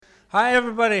Hi,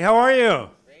 everybody. How are you?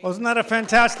 Wasn't that a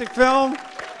fantastic film?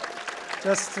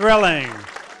 Just thrilling.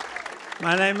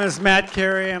 My name is Matt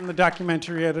Carey. I'm the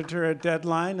documentary editor at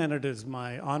Deadline, and it is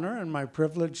my honor and my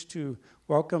privilege to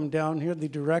welcome down here the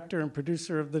director and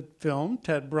producer of the film,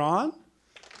 Ted Braun.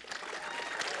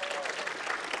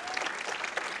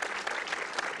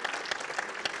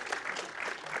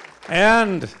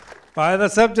 And by the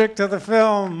subject of the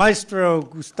film, Maestro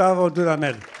Gustavo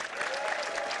Dudamel.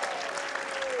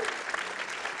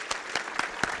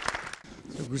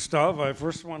 So Gustavo, I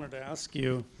first wanted to ask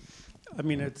you, I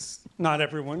mean, it's not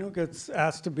everyone who gets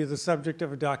asked to be the subject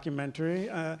of a documentary,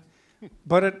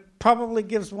 but it probably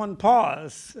gives one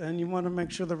pause, and you want to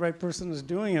make sure the right person is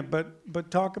doing it. But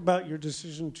talk about your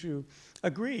decision to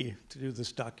agree to do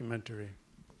this documentary.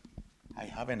 I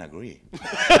haven't agreed.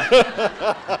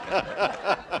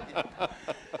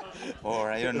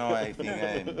 Or I don't know. I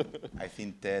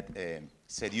think Ted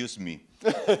seduced me,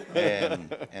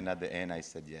 and at the end I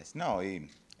said yes. No,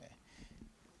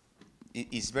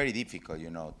 it's very difficult, you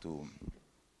know,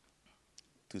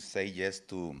 to say yes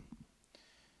to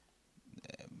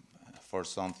for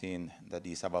something that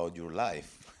is about your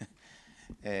life,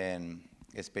 and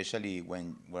especially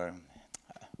when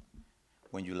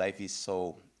your life is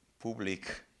so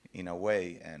public in a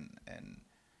way, and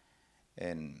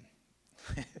and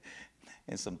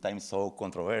sometimes so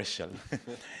controversial.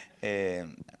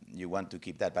 You want to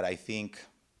keep that, but I think,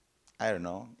 I don't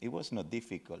know, it was not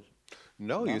difficult.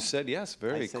 No, you said yes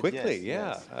very said quickly.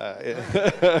 yes, I'm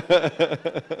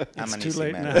It's an too easy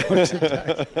late man.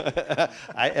 now.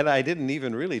 I didn't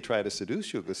even really try to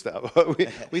seduce you, Gustavo.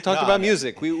 we talked No, about no.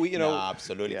 music. We you know. No,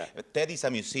 absolutely. Yeah. But Ted is a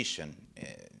musician.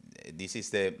 This is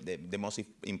the most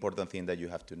important thing that you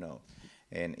have to know,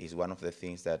 and it's one of the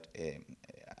things that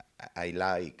I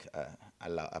like a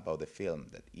lot about the film.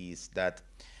 That is that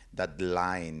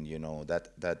line, you know,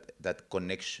 that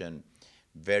connection,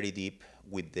 very deep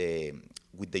with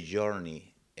the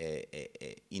journey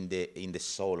in the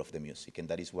soul of the music, and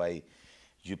that is why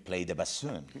you play the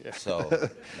bassoon. Yeah. So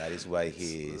that is why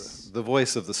he is The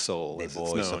voice of the soul. the as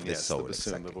voice it's known. of the Yes, soul. the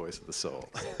bassoon, Exactly. the voice of the soul.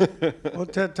 Well,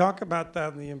 Ted, talk about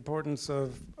that and the importance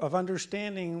of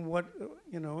understanding what,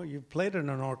 you know, you've played in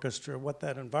an orchestra, what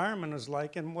that environment is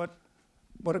like, and what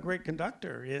a great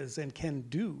conductor is and can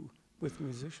do with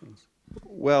musicians.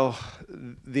 Well,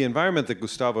 the environment that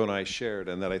Gustavo and I shared,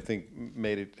 and that I think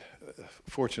made it,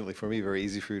 fortunately for me, very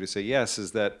easy for you to say yes,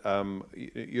 is that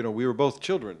you know, we were both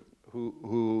children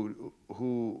who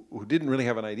didn't really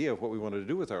have an idea of what we wanted to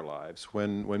do with our lives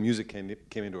when music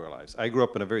came into our lives. I grew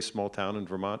up in a very small town in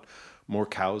Vermont, more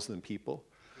cows than people.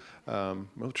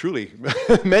 Well, truly,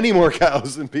 many more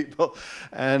cows than people,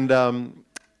 and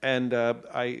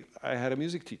I had a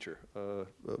music teacher. A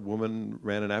woman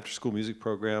ran an after-school music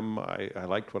program. I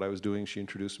liked what I was doing. She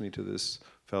introduced me to this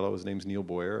fellow. His name's Neil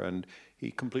Boyer, and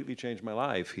he completely changed my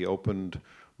life. He opened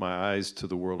my eyes to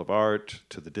the world of art,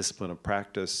 to the discipline of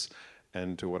practice,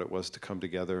 and to what it was to come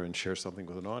together and share something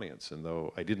with an audience. And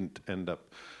though I didn't end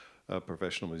up a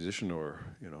professional musician or,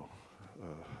 you know,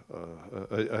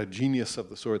 a genius of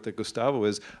the sort that Gustavo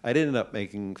is, I did end up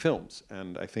making films.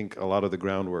 And I think a lot of the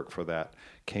groundwork for that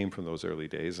came from those early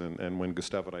days. And when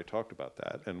Gustavo and I talked about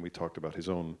that, and we talked about his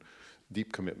own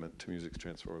deep commitment to music's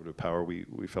transformative power, we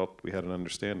felt we had an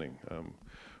understanding.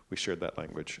 We shared that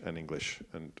language and English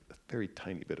and a very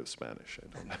tiny bit of Spanish. I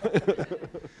don't know.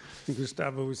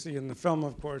 Gustavo, we see in the film,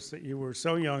 of course, that you were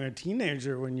so young, a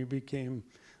teenager, when you became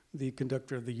the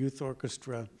conductor of the youth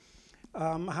orchestra.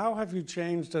 How have you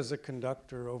changed as a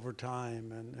conductor over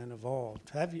time and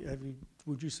evolved? Have you?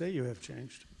 Would you say you have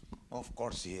changed? Of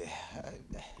course, yeah.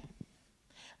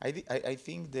 I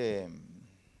think the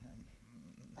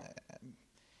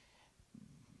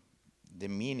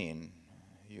meaning,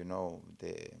 you know,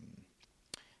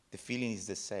 the feeling is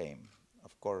the same.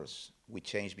 Of course, we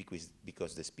change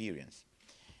because the experience.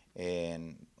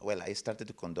 And well, I started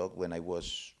to conduct when I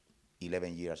was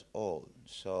 11 years old,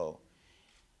 so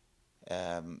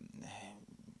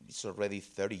it's already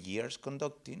 30 years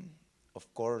conducting.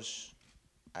 Of course,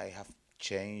 I have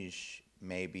changed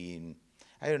maybe in,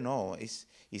 I don't know, it's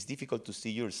difficult to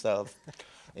see yourself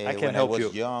I can when help I was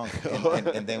you. young,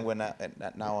 and then when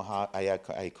now how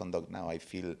I conduct now, I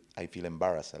feel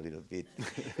embarrassed a little bit.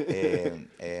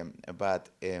 But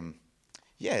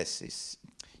yes, it's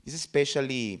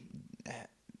especially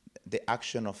the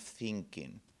action of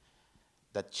thinking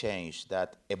that change,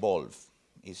 that evolve.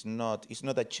 It's not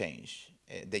a change.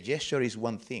 The gesture is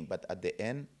one thing, but at the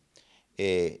end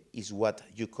is what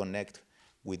you connect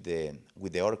with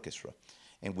the orchestra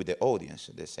and with the audience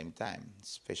at the same time.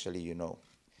 Especially, you know,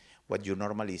 what you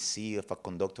normally see of a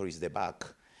conductor is the back,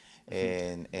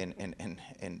 and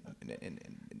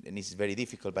it's very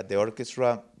difficult. But the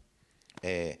orchestra,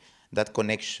 that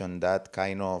connection, that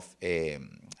kind of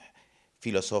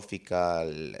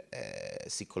philosophical,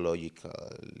 psychological,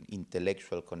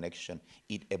 intellectual connection,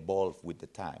 it evolved with the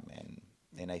time,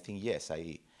 and I think yes,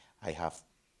 I have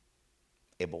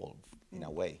evolved in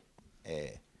a way.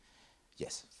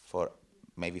 Yes, for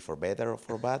maybe for better or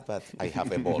for bad, but I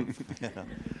have evolved.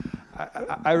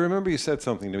 I remember you said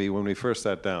something to me when we first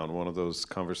sat down. One of those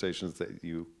conversations that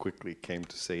you quickly came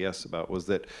to say yes about was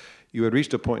that you had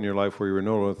reached a point in your life where you were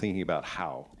no longer thinking about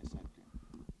how,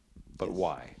 but Yes.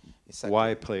 why. Exactly.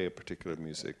 Why play a particular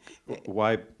music?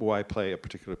 Why play a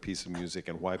particular piece of music,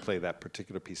 and why play that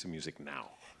particular piece of music now?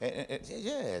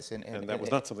 Yes, And that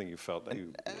was not something you felt that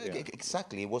you. Yeah.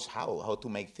 Exactly. It was how to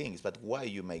make things, but why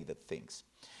you make the things.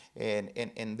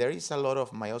 And there is a lot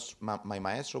of my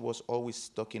maestro was always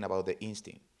talking about the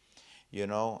instinct, you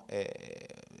know,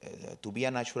 to be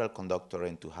a natural conductor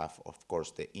and to have, of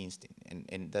course, the instinct.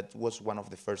 And that was one of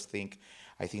the first things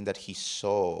I think that he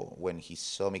saw when he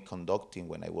saw me conducting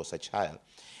when I was a child.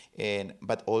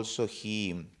 But also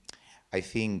I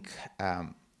think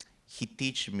he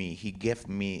teach me, he gave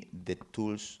me the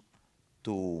tools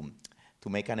to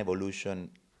make an evolution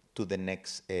to the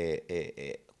next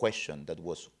question that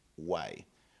was why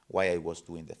I was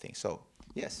doing the thing. So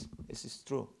yes, this is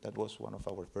true. That was one of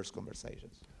our first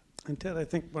conversations. And Ted, I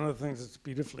think one of the things that's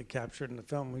beautifully captured in the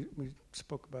film, we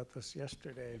spoke about this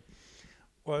yesterday,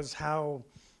 was how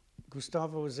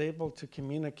Gustavo was able to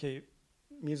communicate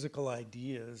musical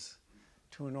ideas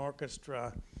to an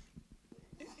orchestra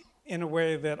in a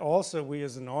way that also we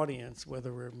as an audience,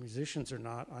 whether we're musicians or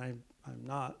not, I'm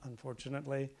not,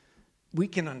 unfortunately, we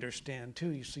can understand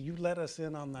too. So you let us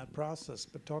in on that process,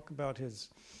 but talk about his,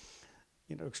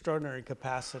 extraordinary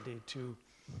capacity to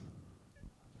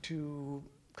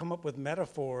come up with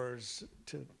metaphors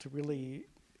to really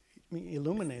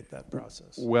illuminate that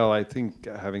process. Well, I think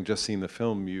having just seen the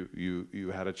film,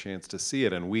 you had a chance to see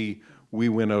it, and we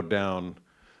winnowed down,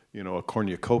 a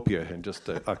cornucopia in just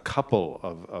a couple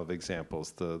of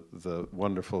examples. The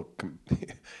wonderful,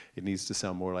 it needs to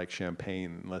sound more like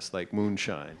champagne, less like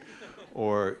moonshine,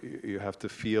 or you have to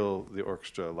feel the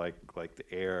orchestra like the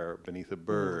air beneath a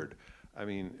bird. I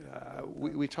mean,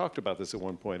 we talked about this at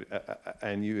one point,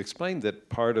 and you explained that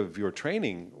part of your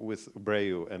training with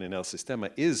Breu and in El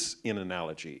Sistema is in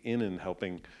analogy, in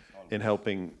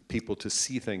helping people to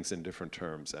see things in different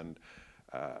terms. And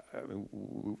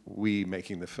we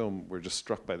making the film were just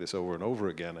struck by this over and over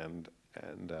again,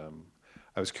 and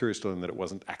I was curious to learn that it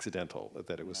wasn't accidental,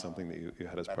 that it was something that you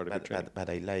had as part of your training. But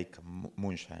I like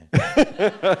moonshine.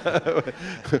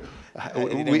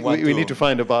 We need to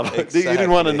find a bottle. Exactly. You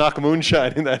didn't want to knock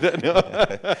moonshine in that. No.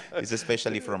 It's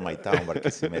especially from my town,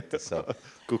 Barquisimeto. So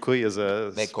Cucuy is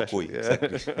a the special, Cocuy, yeah.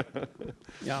 exactly.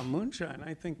 Yeah, moonshine.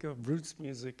 I think of roots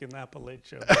music in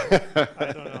Appalachia. But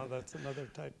I don't know. That's another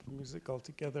type of music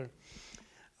altogether.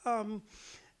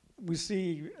 We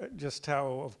see just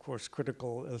how, of course,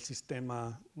 critical El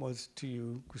Sistema was to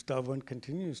you, Gustavo, and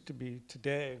continues to be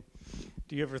today.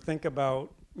 Do you ever think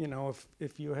about,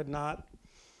 if you had not,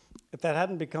 if that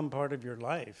hadn't become part of your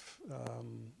life,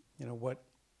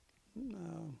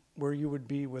 where you would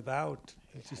be without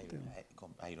El Sistema?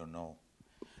 I don't know.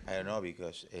 I don't know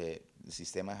because the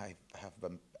Sistema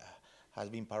has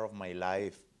been part of my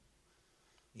life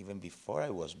even before I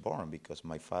was born, because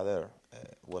my father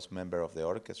was member of the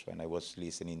orchestra and I was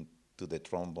listening to the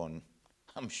trombone,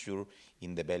 I'm sure,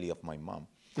 in the belly of my mom.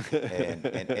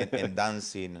 and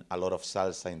dancing a lot of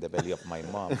salsa in the belly of my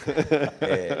mom.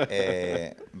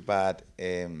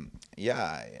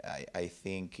 I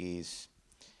think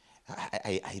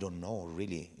I don't know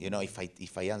really.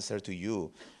 If I answer to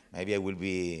you, maybe I will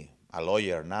be a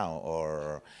lawyer now,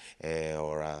 or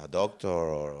a doctor,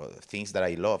 or things that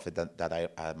I love, that I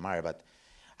admire, but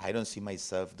I don't see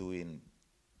myself doing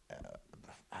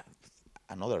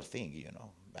another thing,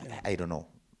 Yeah. I don't know.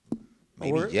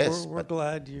 Maybe yes. We're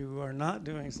glad you are not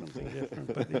doing something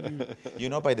different. But you,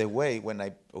 By the way, when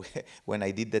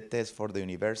I did the test for the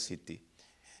university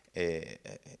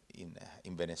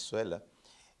in Venezuela,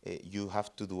 you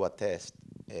have to do a test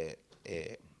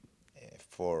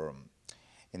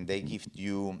and they give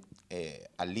you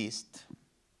a list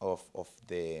of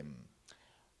the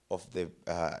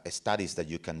studies that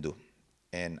you can do.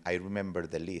 And I remember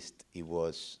the list. It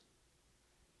was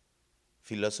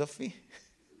philosophy,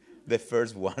 the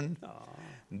first one. Aw.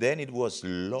 Then it was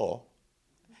law,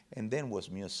 and then was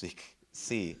music.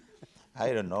 See,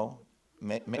 I don't know.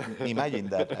 Imagine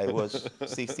that I was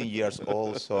 16 years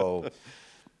old, so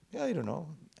yeah, I don't know.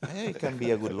 I can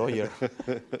be a good lawyer.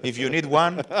 If you need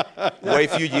one,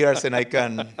 wait a few years and I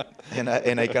can and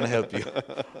I can help you.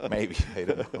 Maybe, I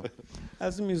don't know.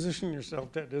 As a musician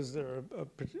yourself, Ted, is there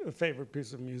a favorite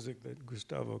piece of music that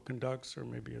Gustavo conducts or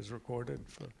maybe has recorded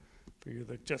for you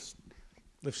that just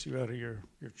lifts you out of your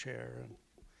chair? And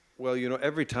Well, you know,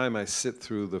 every time I sit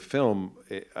through the film,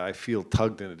 I feel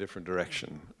tugged in a different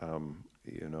direction.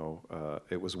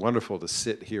 It was wonderful to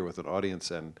sit here with an audience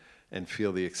and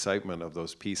feel the excitement of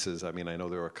those pieces. I mean, I know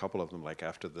there were a couple of them, like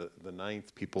after the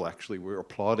ninth, people actually were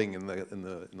applauding in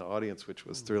the audience, which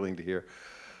was thrilling to hear.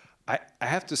 I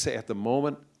have to say, at the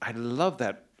moment, I love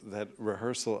that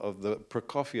rehearsal of the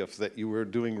Prokofiev that you were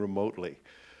doing remotely.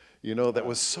 You know, that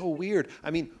was so weird.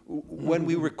 I mean, when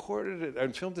we recorded it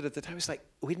and filmed it at the time, it's like,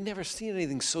 we'd never seen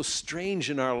anything so strange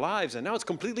in our lives, and now it's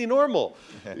completely normal,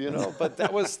 you know? But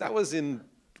that was in,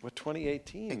 what,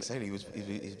 2018? Exactly, it was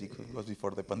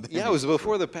before the pandemic. Yeah, it was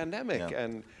before the pandemic,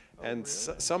 Yeah. and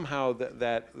somehow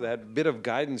that bit of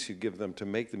guidance you give them to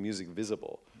make the music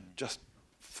visible just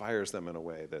fires them in a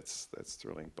way that's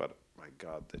thrilling. But my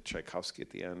God, the Tchaikovsky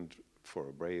at the end for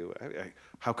Abreu,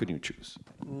 how can you choose?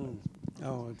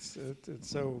 Oh, it's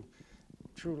so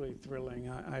truly thrilling.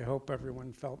 I hope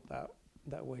everyone felt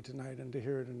that way tonight, and to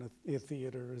hear it in a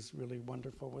theater is really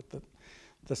wonderful with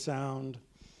the sound.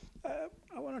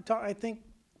 I want to talk. I think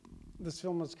this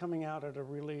film is coming out at a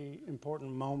really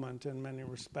important moment in many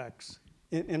respects,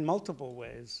 in multiple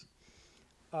ways.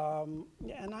 And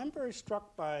I'm very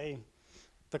struck by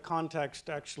the context,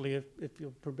 actually, if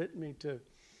you'll permit me to,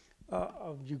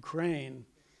 of Ukraine,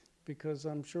 because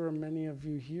I'm sure many of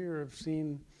you here have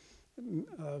seen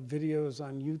videos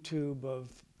on YouTube of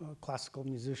classical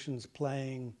musicians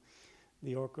playing,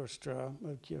 the orchestra,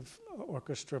 Kiev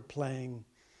Orchestra playing,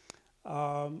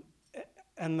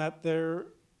 and that they're,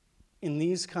 in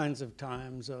these kinds of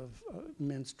times of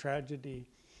immense tragedy,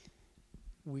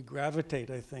 we gravitate,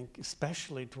 I think,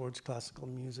 especially towards classical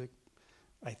music.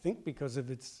 I think because of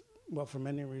its, well, for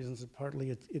many reasons, partly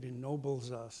it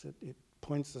ennobles us. It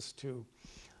points us to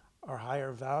our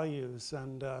higher values.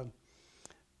 And,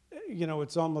 you know,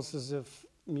 it's almost as if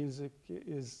music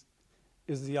is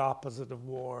the opposite of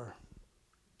war,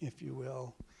 if you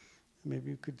will. Maybe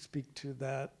you could speak to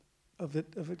that,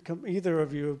 either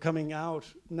of you coming out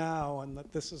now, and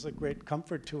that this is a great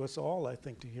comfort to us all, I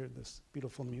think, to hear this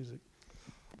beautiful music.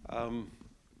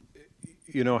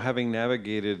 You know, having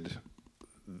navigated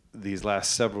these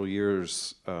last several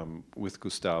years with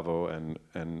Gustavo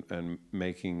and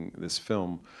making this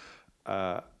film,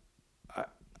 I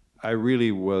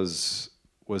really was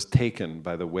taken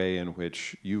by the way in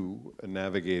which you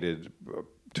navigated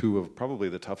two of probably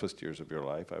the toughest years of your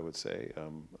life, I would say,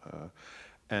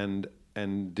 and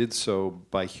did so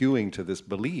by hewing to this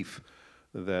belief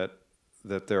that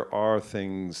there are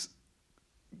things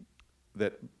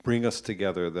that bring us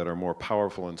together that are more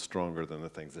powerful and stronger than the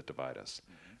things that divide us.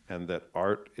 And that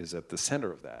art is at the center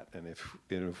of that. And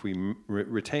if we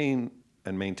retain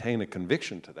and maintain a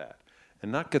conviction to that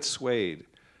and not get swayed,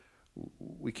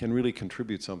 we can really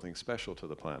contribute something special to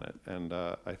the planet. And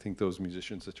I think those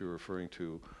musicians that you're referring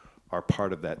to are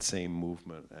part of that same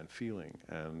movement and feeling.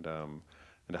 And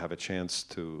to have a chance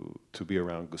to be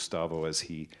around Gustavo as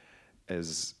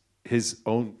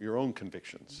your own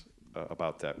convictions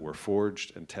about that were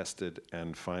forged and tested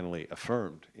and finally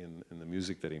affirmed in the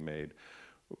music that he made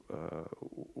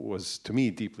was, to me,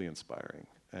 deeply inspiring.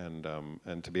 And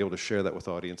to be able to share that with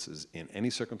audiences in any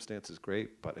circumstance is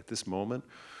great, but at this moment,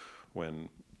 when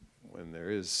there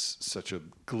is such a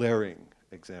glaring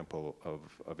example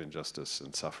of injustice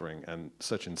and suffering and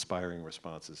such inspiring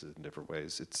responses in different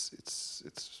ways,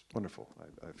 it's wonderful.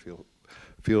 I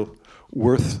feel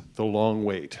worth the long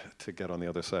wait to get on the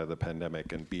other side of the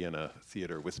pandemic and be in a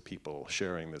theater with people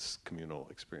sharing this communal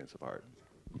experience of art.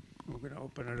 We're going to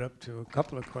open it up to a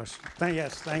couple of questions.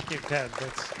 Yes, thank you, Ted.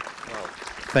 Well,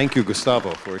 thank you,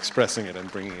 Gustavo, for expressing it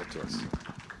and bringing it to us.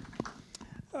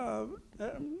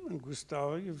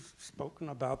 Gustavo, you've spoken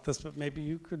about this, but maybe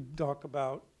you could talk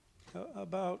about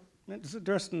it's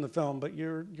addressed in the film, but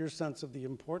your sense of the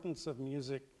importance of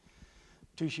music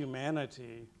to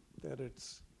humanity, that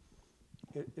it's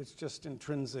just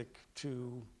intrinsic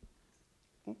to,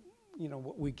 you know,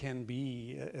 what we can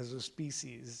be as a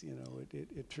species. You know,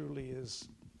 it truly is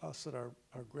us at our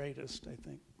greatest, I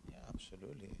think. Yeah,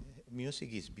 absolutely.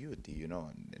 Music is beauty, you know,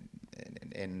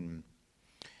 and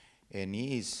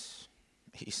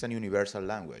it's an universal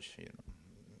language. You know,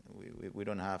 we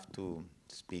don't have to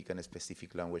speak a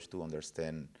specific language to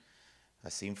understand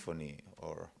a symphony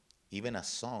or even a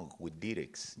song with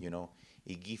lyrics. You know,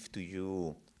 it gives to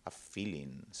you a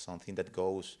feeling, something that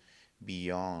goes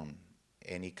beyond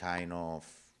any kind of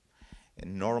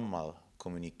normal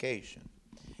communication.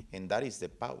 And that is the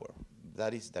power.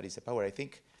 That is the power. I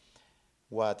think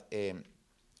what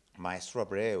Maestro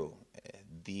Abreu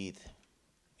did,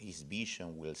 his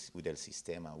vision with El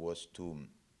Sistema, was to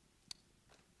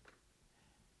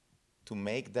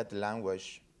make that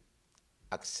language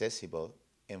accessible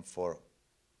and for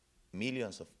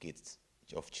millions of kids,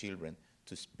 of children,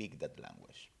 to speak that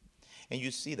language. And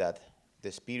you see that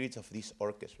the spirit of these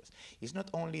orchestras is not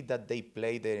only that they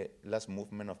play the last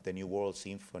movement of the New World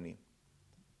Symphony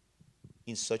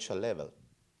in such a level,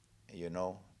 you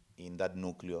know, in that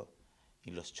núcleo,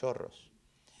 in Los Chorros,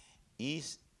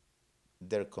 is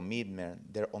their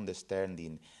commitment, their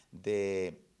understanding,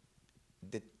 the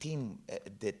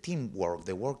teamwork,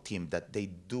 the work team that they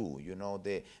do, you know,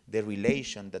 the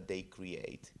relation that they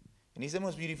create. And it's the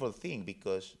most beautiful thing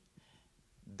because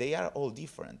they are all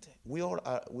different. We all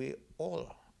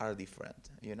are different,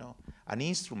 you know. An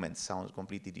instrument sounds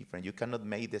completely different. You cannot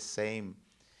make the same,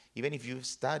 even if you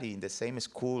study in the same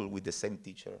school with the same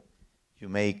teacher, you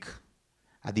make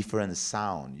a different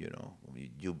sound, you know.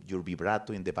 Your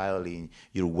vibrato in the violin,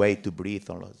 your way to breathe,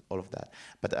 all of that.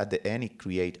 But at the end, it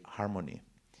creates harmony.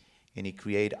 And it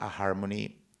creates a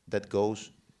harmony that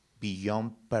goes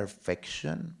beyond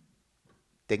perfection,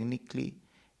 technically,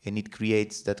 and it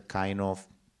creates that kind of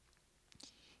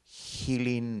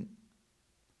healing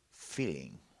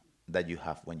feeling that you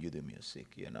have when you do music,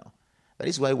 you know. That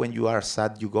is why when you are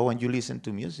sad, you go and you listen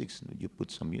to music, you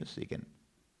put some music, and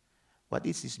what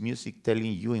is this music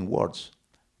telling you in words?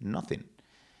 Nothing.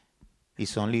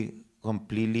 It's only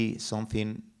completely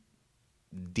something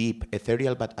deep,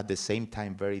 ethereal, but at the same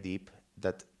time very deep,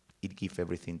 that it gives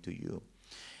everything to you.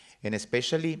 And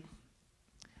especially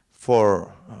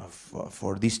for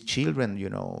these children, you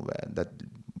know,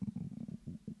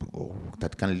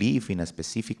 that can live in a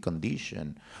specific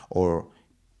condition or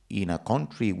in a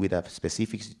country with a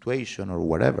specific situation or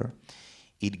whatever,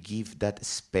 it gives that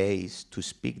space to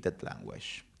speak that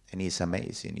language. And it's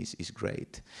amazing, it's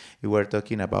great. We were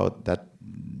talking about that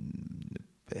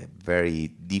very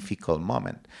difficult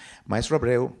moment. Maestro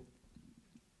Abreu,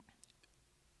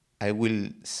 I will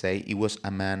say, he was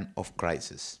a man of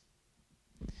crisis.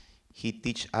 He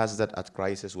teach us that a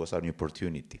crisis was an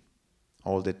opportunity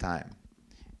all the time.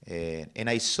 And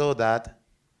I saw that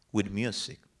with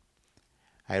music.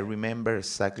 I remember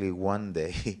exactly one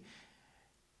day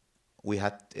we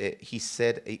had, he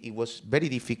said it was very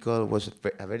difficult, was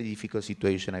a very difficult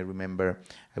situation. I remember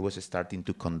I was starting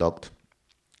to conduct,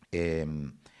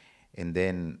 and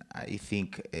then I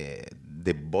think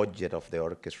the budget of the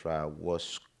orchestra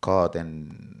was cut,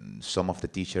 and some of the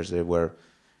teachers, they were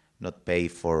not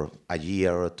paid for a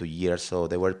year or 2 years, so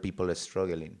there were people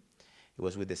struggling. It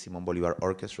was with the Simon Bolivar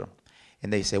Orchestra.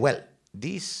 And they say, well,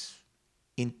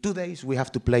 in 2 days we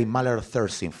have to play Mahler's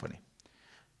Third Symphony,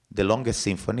 the longest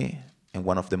symphony and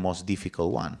one of the most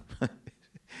difficult one.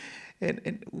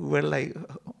 and we were like,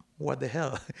 what the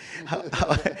hell?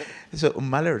 So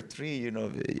Mahler 3, you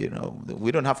know,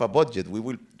 we don't have a budget.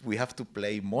 We have to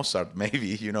play Mozart maybe,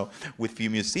 you know, with few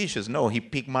musicians. No, he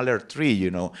picked Mahler 3, you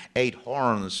know, 8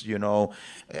 horns, you know,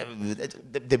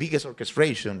 the biggest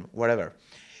orchestration, whatever.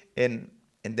 And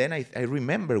then I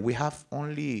remember we have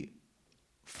only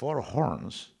 4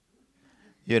 horns.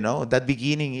 You know, that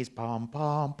beginning is pom,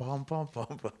 pom, pom, pom,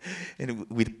 pom, pom, and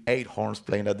with 8 horns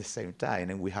playing at the same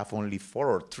time, and we have only 4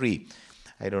 or 3.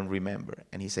 I don't remember.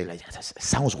 And he said, like, that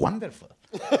sounds wonderful.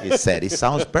 He said, it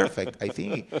sounds perfect. I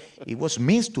think it was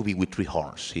meant to be with 3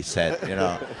 horns, he said, you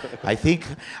know. I think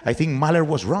Mahler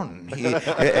was wrong.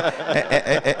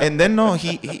 And then, no,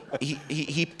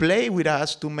 he played with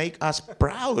us to make us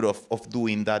proud of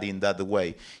doing that in that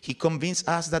way. He convinced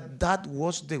us that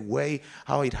was the way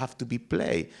how it have to be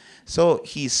played. So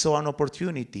he saw an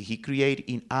opportunity. He created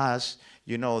in us,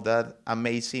 you know, that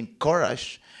amazing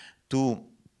courage to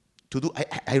do.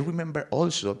 I remember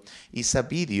also, it's a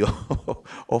video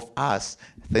of us.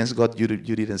 Thanks God you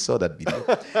didn't saw that video.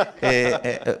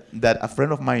 That a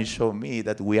friend of mine showed me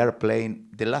that we are playing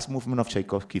the last movement of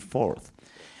Tchaikovsky Fourth.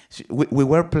 We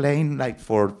were playing like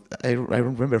I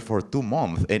remember for 2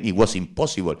 months, and it was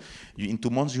impossible. In 2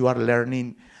 months you are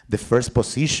learning the first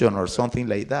position or something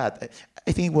like that.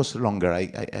 I think it was longer.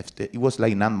 It was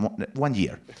like 1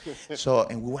 year. So,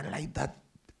 and we were like that,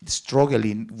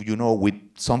 struggling, you know, with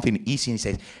something easy, and he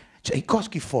says,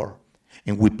 Tchaikovsky 4.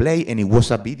 And we play, and it was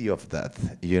a video of that,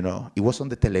 you know. It was on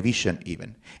the television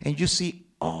even. And you see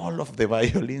all of the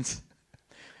violins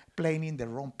playing in the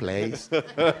wrong place.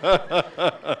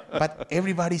 But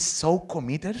everybody's so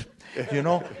committed, you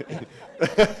know.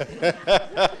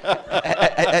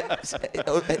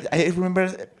 I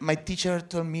remember my teacher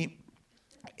told me,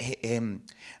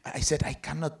 I said, I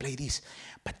cannot play this,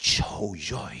 but show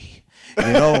joy.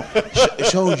 You know,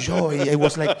 show joy. I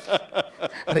was like,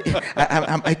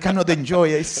 I cannot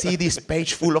enjoy. I see this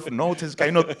page full of notes.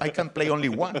 I can play only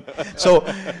one. So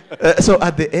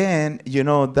at the end, you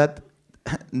know,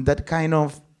 that kind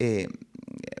of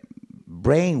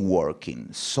brain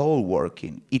working, soul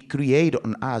working, it created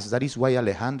on us. That is why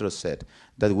Alejandro said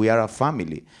that we are a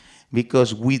family,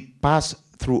 because we pass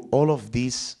through all of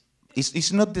this.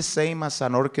 It's not the same as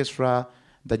an orchestra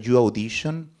that you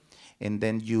audition and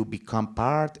then you become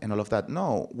part and all of that.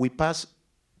 No, we pass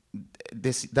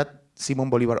that Simon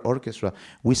Bolivar Orchestra.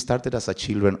 We started as a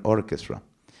children orchestra.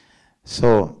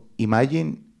 So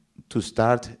imagine to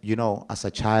start, you know, as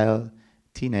a child,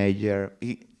 teenager.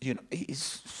 You know,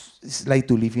 it's like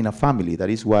to live in a family. That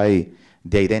is why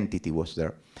the identity was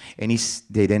there. And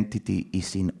the identity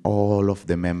is in all of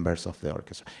the members of the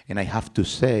orchestra. And I have to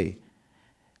say,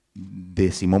 the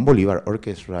Simon Bolivar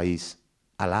Orchestra is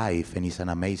alive and it's an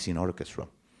amazing orchestra.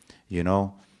 You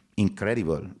know,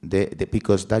 incredible.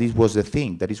 Because was the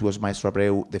thing. That was Maestro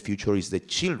Abreu. The future is the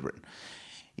children.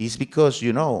 It's because,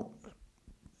 you know,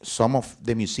 some of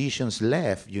the musicians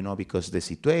left, you know, because the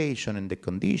situation and the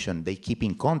condition, they keep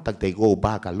in contact, they go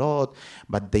back a lot,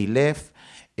 but they left,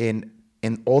 and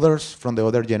others from the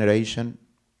other generation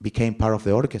became part of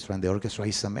the orchestra, and the orchestra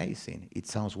is amazing. It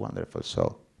sounds wonderful.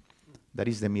 So that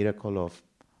is the miracle of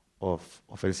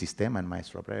El Sistema and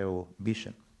Maestro Abreu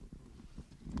vision.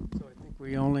 So I think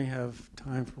we only have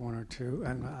time for one or two,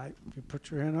 and you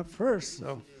put your hand up first.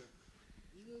 So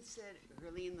You said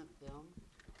early in the film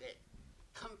that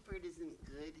comfort isn't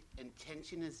good and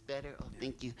tension is better. Oh,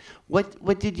 thank you.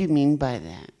 What did you mean by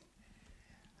that?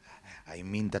 I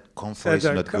mean that comfort is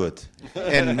not good,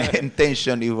 and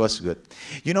tension, it was good.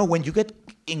 You know, when you get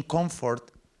in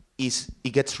comfort, it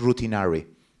gets routinary.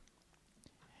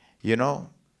 You know,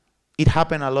 it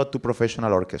happened a lot to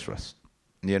professional orchestras.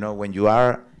 You know, when you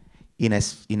are in a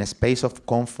space of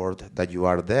comfort, that you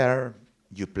are there,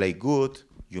 you play good,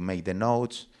 you make the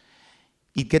notes,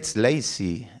 it gets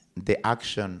lazy, the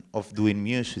action of doing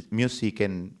music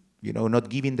and, you know, not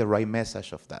giving the right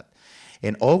message of that.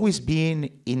 And always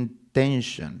being in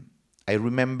tension. I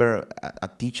remember a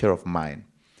teacher of mine,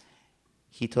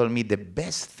 he told me the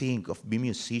best thing of being a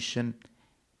musician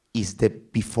is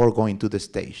before going to the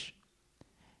stage.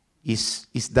 Is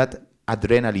that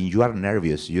adrenaline, you are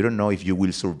nervous, you don't know if you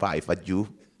will survive, but you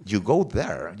go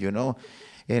there, you know,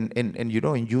 and you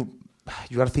know, and you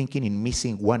are thinking in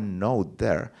missing one note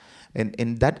there.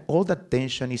 And that all that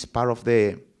tension is part of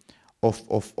the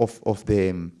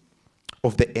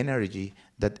energy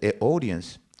that the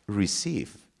audience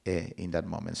receive in that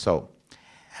moment. So,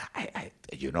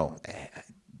 you know,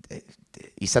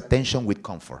 it's a tension with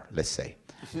comfort, let's say,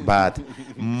 but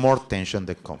more tension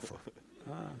than comfort.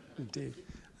 indeed.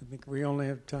 I think we only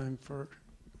have time for.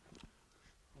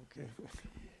 Okay.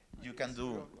 You can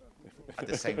do at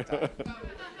the same time.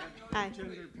 Hi.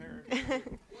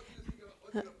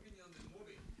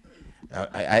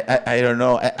 I don't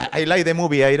know. I like the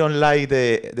movie. I don't like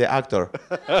the actor.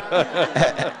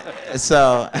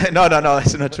 So no,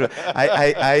 it's not true.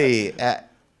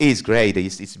 It's great.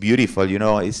 It's beautiful. You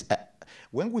know, it's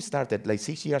when we started, like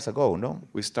 6 years ago. No,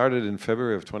 We started in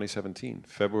February of 2017.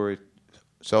 February.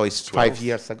 so it's 5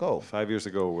 years ago. 5 years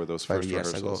ago were those 5 first years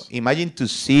rehearsals. ago. Imagine to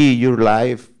see your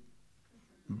life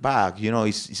back. You know,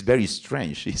 it's very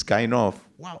strange. It's kind of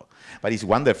wow, but it's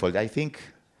wonderful. I think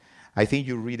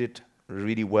you read it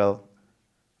really well,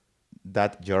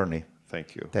 that journey.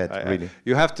 Thank you. Really.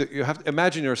 You have to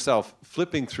imagine yourself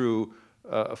flipping through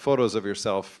photos of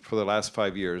yourself for the last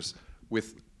 5 years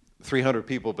with 300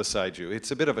 people beside you.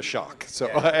 It's a bit of a shock. So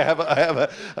I have a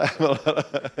lot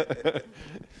of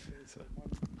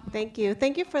Thank you.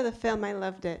 Thank you for the film. I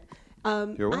loved it.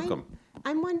 You're welcome.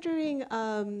 I'm wondering,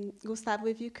 Gustavo,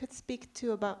 if you could speak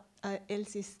to about El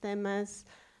Sistema's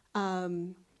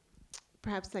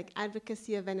perhaps like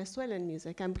advocacy of Venezuelan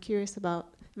music. I'm curious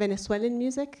about Venezuelan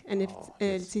music and if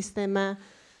El Sistema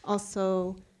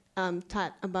also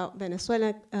taught about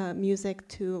Venezuelan music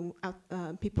to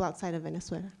people outside of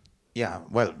Venezuela. Yeah,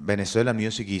 well, Venezuelan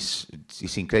music is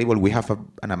incredible. We have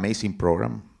an amazing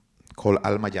program called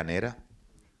Alma Llanera.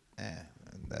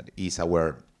 That is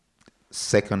our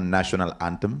second national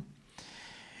anthem,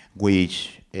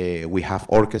 which we have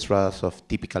orchestras of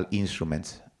typical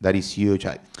instruments. That is huge.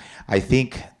 I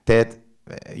think Ted,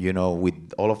 you know,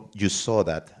 with all of you saw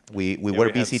that we were we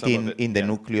had some visiting of it, in the yeah.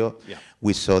 Núcleo. Yeah.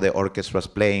 We saw the orchestras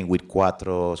playing with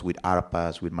cuatros, with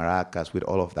arpas, with maracas, with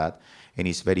all of that, and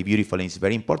it's very beautiful and it's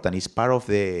very important. It's part of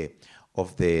the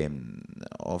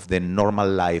normal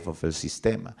life of El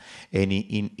Sistema,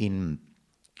 and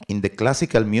in the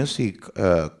classical music,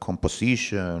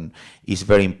 composition is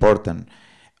very important.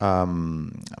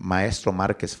 Maestro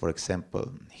Marquez, for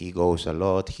example, he goes a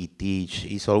lot, he teach,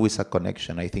 it's always a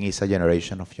connection. I think it's a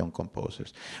generation of young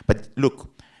composers. But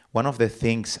look, one of the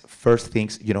first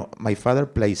things, my father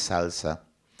plays salsa,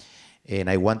 and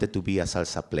I wanted to be a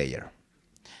salsa player.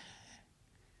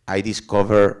 I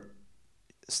discovered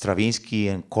Stravinsky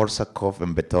and Korsakov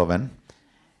and Beethoven,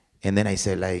 and then I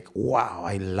said, like, wow,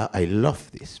 I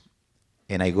love this.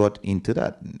 And I got into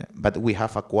that. But we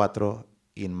have a cuatro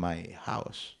in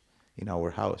our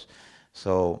house.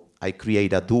 So I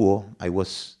create a duo. I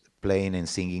was playing and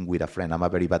singing with a friend. I'm a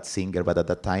very bad singer, but at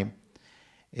that time,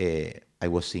 I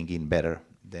was singing better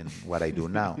than what I do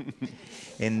now.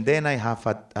 And then I have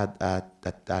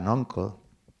an uncle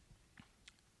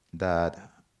that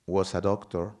was a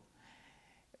doctor,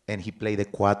 and he played the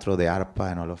cuatro, the arpa,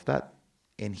 and all of that.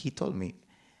 And he told me,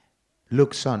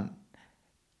 look, son,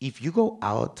 if you go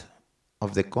out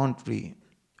of the country,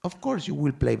 of course you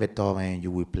will play Beethoven,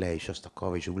 you will play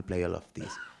Shostakovich, you will play all of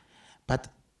this. But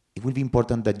it will be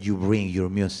important that you bring your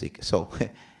music. So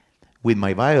with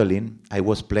my violin, I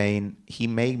was playing, he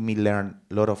made me learn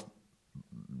a lot of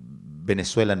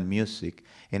Venezuelan music,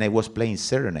 and I was playing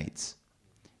serenades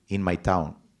in my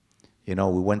town. We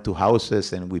went to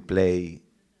houses and we play,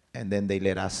 and then they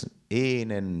let us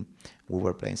in and we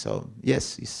were playing. So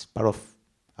yes, it's part of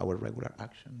our regular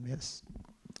action, yes.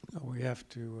 We have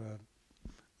to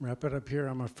wrap it up here,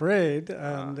 I'm afraid,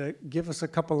 and give us a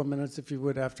couple of minutes, if you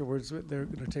would, afterwards. They're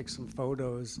going to take some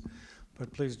photos,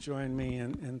 but please join me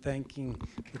in thanking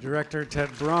the director, Ted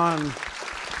Braun,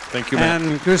 Thank you, Matt.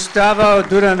 and Gustavo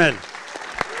Dudamel.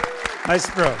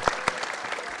 Maestro.